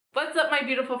What's up, my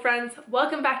beautiful friends?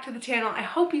 Welcome back to the channel. I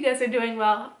hope you guys are doing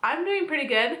well. I'm doing pretty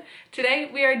good.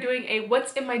 Today we are doing a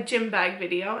what's in my gym bag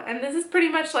video, and this is pretty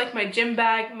much like my gym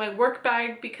bag, my work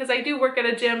bag, because I do work at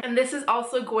a gym, and this is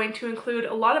also going to include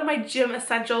a lot of my gym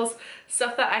essentials,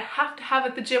 stuff that I have to have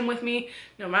at the gym with me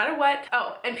no matter what.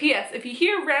 Oh, and PS, if you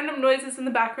hear random noises in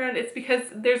the background, it's because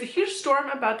there's a huge storm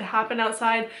about to happen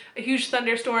outside, a huge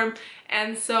thunderstorm,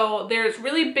 and so there's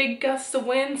really big gusts of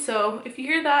wind, so if you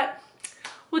hear that,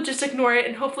 we'll just ignore it,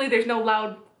 and hopefully there's no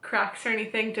loud cracks or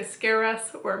anything to scare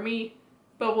us or me,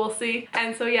 but we'll see.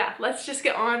 And so yeah, let's just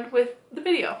get on with the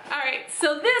video. Alright,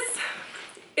 so this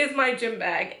is my gym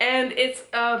bag, and it's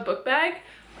a book bag.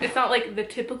 It's not like the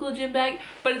typical gym bag,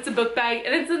 but it's a book bag,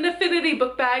 and it's an Affinity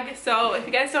book bag. So if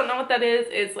you guys don't know what that is,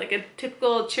 it's like a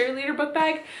typical cheerleader book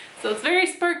bag. So it's very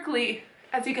sparkly,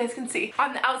 as you guys can see.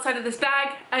 On the outside of this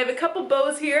bag, I have a couple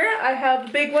bows here. I have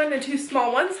a big one and two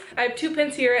small ones. I have two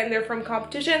pins here, and they're from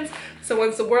competitions. So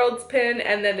one's the World's pin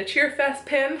and then the Cheerfest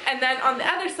pin. And then on the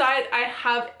other side, I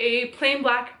have a plain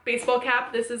black baseball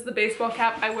cap. This is the baseball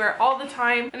cap I wear all the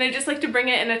time. And I just like to bring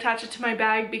it and attach it to my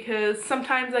bag because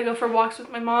sometimes I go for walks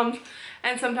with my mom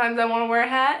and sometimes I want to wear a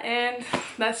hat, and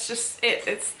that's just it.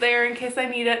 It's there in case I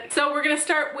need it. So we're gonna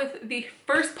start with the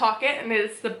first pocket, and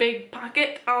it's the big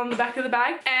pocket on the back of the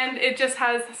bag, and it just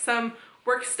has some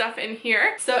work stuff in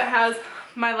here. So it has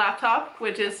my laptop,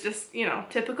 which is just, you know,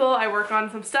 typical. I work on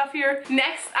some stuff here.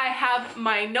 Next, I have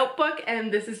my notebook,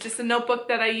 and this is just a notebook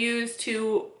that I use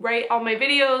to write all my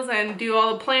videos and do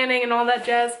all the planning and all that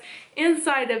jazz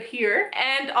inside of here.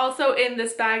 And also in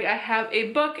this bag I have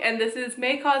a book, and this is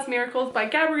May Cause Miracles by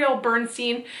Gabrielle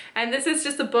Bernstein, and this is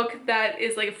just a book that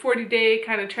is like a 40-day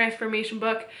kind of transformation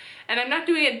book, and I'm not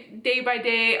doing it day by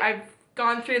day. I've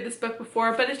gone through this book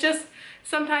before, but it's just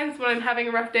sometimes when I'm having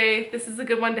a rough day, this is a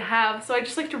good one to have. So I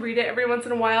just like to read it every once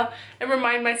in a while and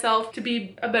remind myself to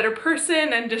be a better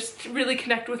person and just really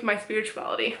connect with my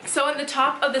spirituality. So in the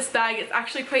top of this bag, it's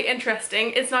actually quite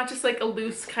interesting. It's not just like a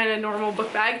loose kind of normal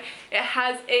book bag. It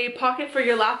has a pocket for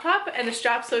your laptop and a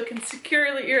strap so it can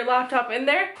secure your laptop in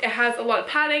there. It has a lot of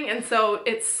padding, and so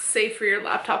it's safe for your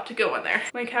laptop to go in there.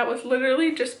 My cat was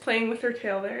literally just playing with her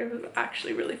tail there. It was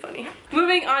actually really funny.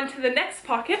 Moving on to the next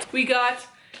pocket, we got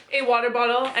a water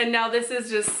bottle, and now this is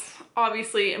just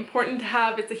obviously important to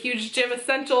have. It's a huge gym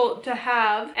essential to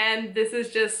have, and this is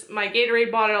just my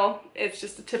Gatorade bottle. It's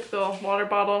just a typical water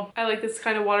bottle. I like this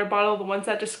kind of water bottle, the ones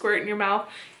that just squirt in your mouth.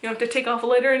 You don't have to take off a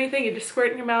lid or anything, you just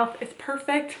squirt in your mouth. It's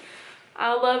perfect.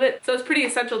 I love it. So it's pretty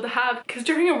essential to have because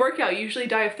during a workout you usually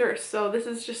die of thirst, so this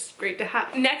is just great to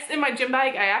have. Next in my gym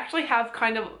bag, I actually have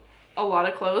kind of a lot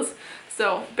of clothes,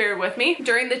 so bear with me.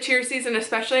 During the cheer season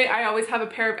especially, I always have a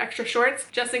pair of extra shorts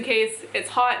just in case it's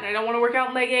hot and I don't want to work out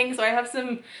in leggings. So I have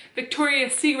some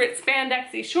Victoria's Secret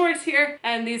spandexy shorts here,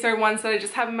 and these are ones that I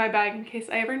just have in my bag in case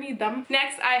I ever need them.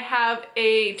 Next, I have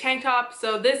a tank top.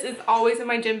 So this is always in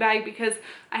my gym bag because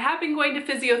I have been going to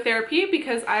physiotherapy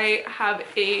because I have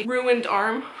a ruined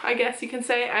arm, I guess you can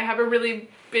say. I have a really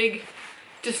big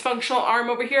dysfunctional arm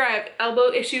over here. I have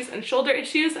elbow issues and shoulder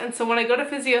issues, and so when I go to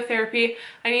physiotherapy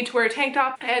I need to wear a tank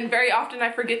top, and very often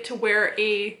I forget to wear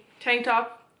a tank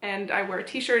top and I wear a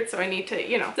t-shirt, so I need to,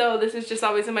 you know. So this is just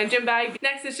always in my gym bag.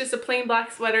 Next is just a plain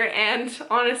black sweater, and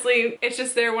honestly it's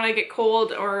just there when I get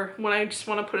cold or when I just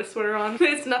want to put a sweater on.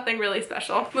 It's nothing really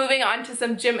special. Moving on to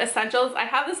some gym essentials, I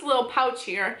have this little pouch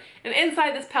here, and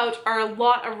inside this pouch are a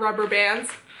lot of rubber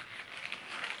bands.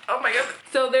 Oh my god.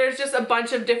 So there's just a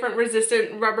bunch of different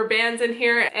resistant rubber bands in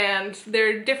here, and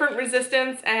they're different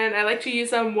resistance, and I like to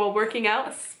use them while working out,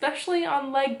 especially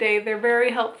on leg day. They're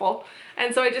very helpful.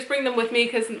 And so I just bring them with me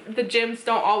because the gyms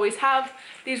don't always have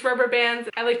these rubber bands.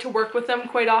 I like to work with them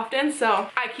quite often, so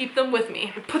I keep them with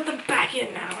me. I put them back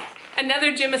in now.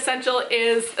 Another gym essential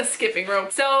is a skipping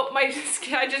rope. So I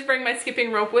just bring my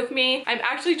skipping rope with me. I'm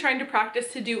actually trying to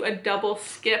practice to do a double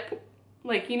skip.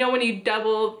 Like, you know when you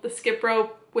double the skip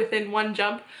rope within one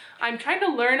jump? I'm trying to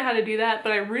learn how to do that,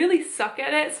 but I really suck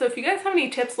at it. So if you guys have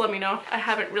any tips, let me know. I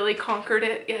haven't really conquered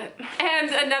it yet. And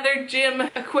another gym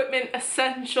equipment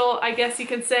essential, I guess you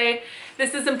can say.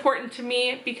 This is important to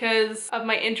me because of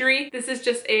my injury. This is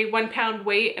just a 1 pound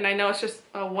weight, and I know it's just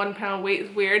a 1 pound weight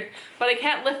is weird, but I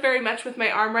can't lift very much with my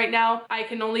arm right now. I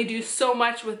can only do so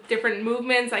much with different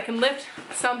movements. I can lift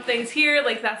some things here,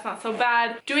 like that's not so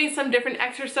bad. Doing some different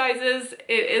exercises,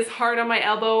 it is hard on my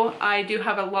elbow. I do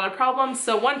have a lot of problems,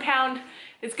 so 1 pound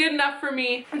is good enough for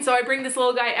me. And so I bring this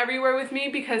little guy everywhere with me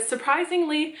because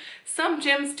surprisingly, some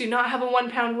gyms do not have a 1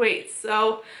 pound weight.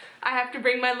 So I have to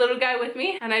bring my little guy with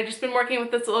me, and I've just been working with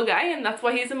this little guy, and that's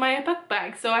why he's in my book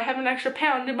bag. So I have an extra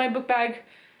pound in my book bag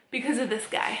because of this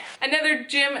guy. Another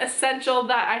gym essential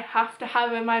that I have to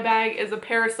have in my bag is a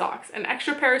pair of socks. An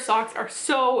extra pair of socks are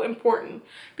so important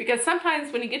because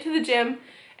sometimes when you get to the gym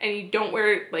and you don't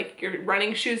wear like your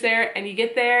running shoes there and you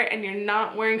get there and you're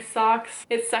not wearing socks,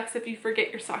 it sucks if you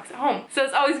forget your socks at home. So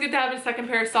it's always good to have a second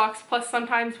pair of socks. Plus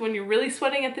sometimes when you're really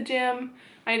sweating at the gym,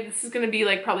 this is gonna be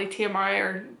like probably TMI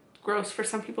or gross for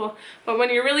some people, but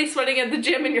when you're really sweating at the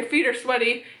gym and your feet are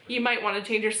sweaty, you might want to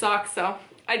change your socks. So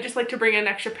I just like to bring an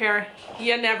extra pair.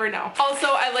 You never know. Also,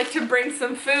 I like to bring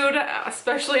some food,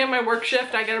 especially on my work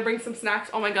shift. I gotta bring some snacks.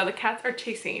 Oh my god, the cats are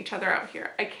chasing each other out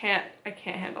here. I can't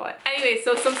handle it. Anyway,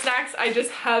 so some snacks. I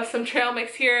just have some trail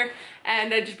mix here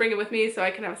and I just bring it with me so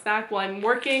I can have a snack while I'm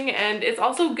working. And it's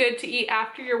also good to eat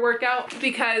after your workout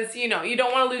because, you know, you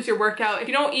don't want to lose your workout. If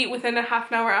you don't eat within a half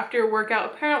an hour after your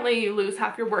workout, apparently you lose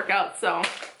half your workout. So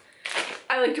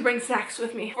I like to bring snacks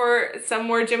with me. For some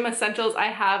more gym essentials I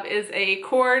have is a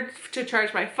cord to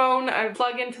charge my phone, a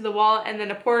plug into the wall, and then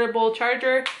a portable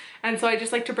charger. And so I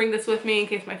just like to bring this with me in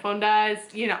case my phone dies.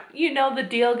 You know the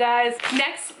deal, guys.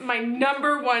 Next, my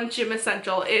number one gym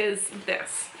essential is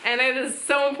this. And it is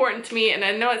so important to me, and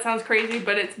I know it sounds crazy,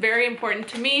 but it's very important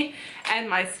to me and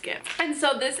my skin. And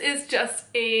so this is just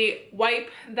a wipe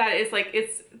that is like,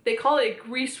 they call it a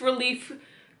grease relief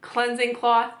cleansing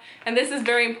cloth, and this is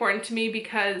very important to me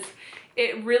because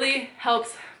it really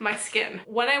helps my skin.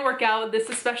 When I work out, this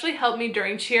especially helped me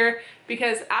during cheer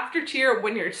because after cheer,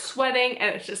 when you're sweating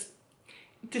and it's just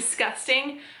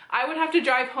disgusting, I would have to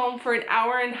drive home for an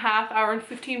hour and a half, hour and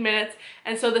 15 minutes,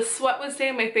 and so the sweat would stay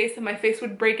on my face and my face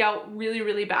would break out really,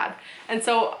 really bad. And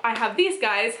so I have these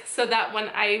guys so that when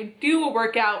I do a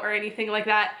workout or anything like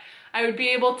that, I would be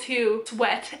able to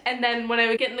sweat, and then when I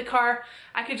would get in the car,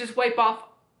 I could just wipe off,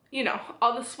 you know,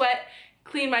 all the sweat,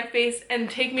 clean my face, and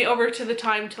take me over to the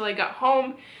time till I got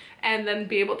home and then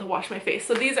be able to wash my face.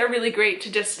 So these are really great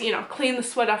to just, you know, clean the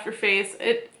sweat off your face.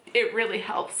 It really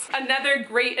helps. Another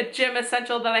great gym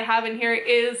essential that I have in here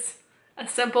is a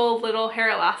simple little hair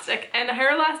elastic. And a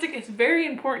hair elastic is very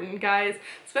important, guys,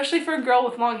 especially for a girl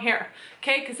with long hair,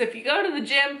 okay? Because if you go to the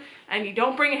gym and you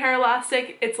don't bring a hair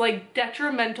elastic, it's like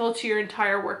detrimental to your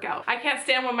entire workout. I can't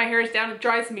stand when my hair is down, it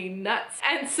drives me nuts.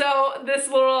 And so this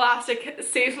little elastic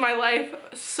saves my life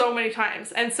so many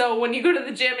times. And so when you go to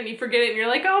the gym and you forget it and you're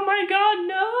like, oh my god,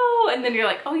 no! And then you're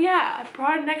like, oh yeah, I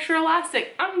brought an extra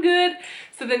elastic, I'm good.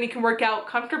 So then you can work out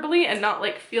comfortably and not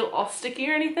like feel all sticky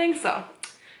or anything, so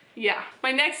yeah.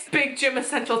 My next big gym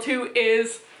essential too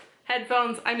is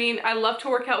headphones. I mean, I love to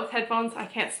work out with headphones. I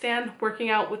can't stand working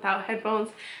out without headphones,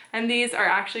 and these are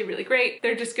actually really great.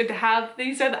 They're just good to have.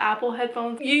 These are the Apple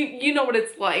headphones. You know what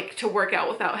it's like to work out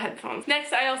without headphones.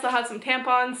 Next, I also have some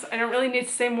tampons. I don't really need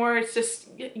to say more. It's just,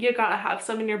 you gotta have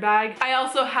some in your bag. I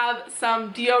also have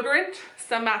some deodorant,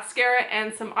 some mascara,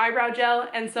 and some eyebrow gel,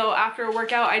 and so after a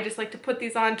workout I just like to put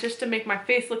these on just to make my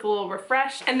face look a little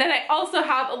refreshed. And then I also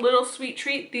have a little sweet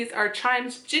treat. These are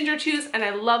Chimes ginger chews, and I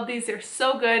love these. They're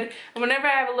so good, and whenever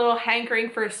I have a little hankering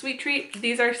for a sweet treat,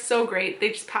 these are so great.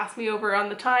 They just pass me over on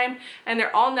the time, and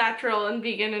they're all natural and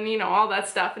vegan and, you know, all that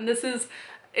stuff. And this is,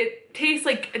 it tastes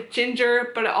like a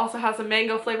ginger, but it also has a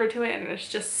mango flavor to it, and it's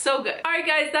just so good. Alright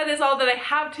guys, that is all that I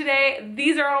have today.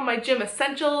 These are all my gym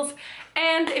essentials.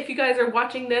 And if you guys are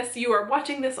watching this, you are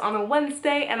watching this on a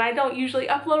Wednesday, and I don't usually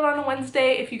upload on a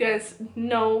Wednesday. If you guys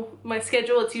know my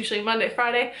schedule, it's usually Monday,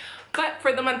 Friday. But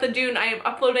for the month of June, I am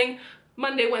uploading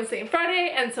Monday, Wednesday, and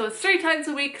Friday, and so it's 3 times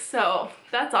a week, so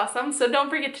that's awesome. So don't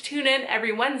forget to tune in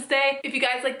every Wednesday. If you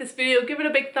guys like this video, give it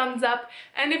a big thumbs up,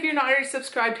 and if you're not already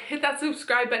subscribed, hit that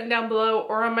subscribe button down below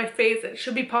or on my face. It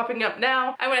should be popping up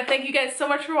now. I want to thank you guys so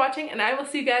much for watching, and I will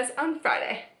see you guys on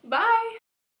Friday. Bye!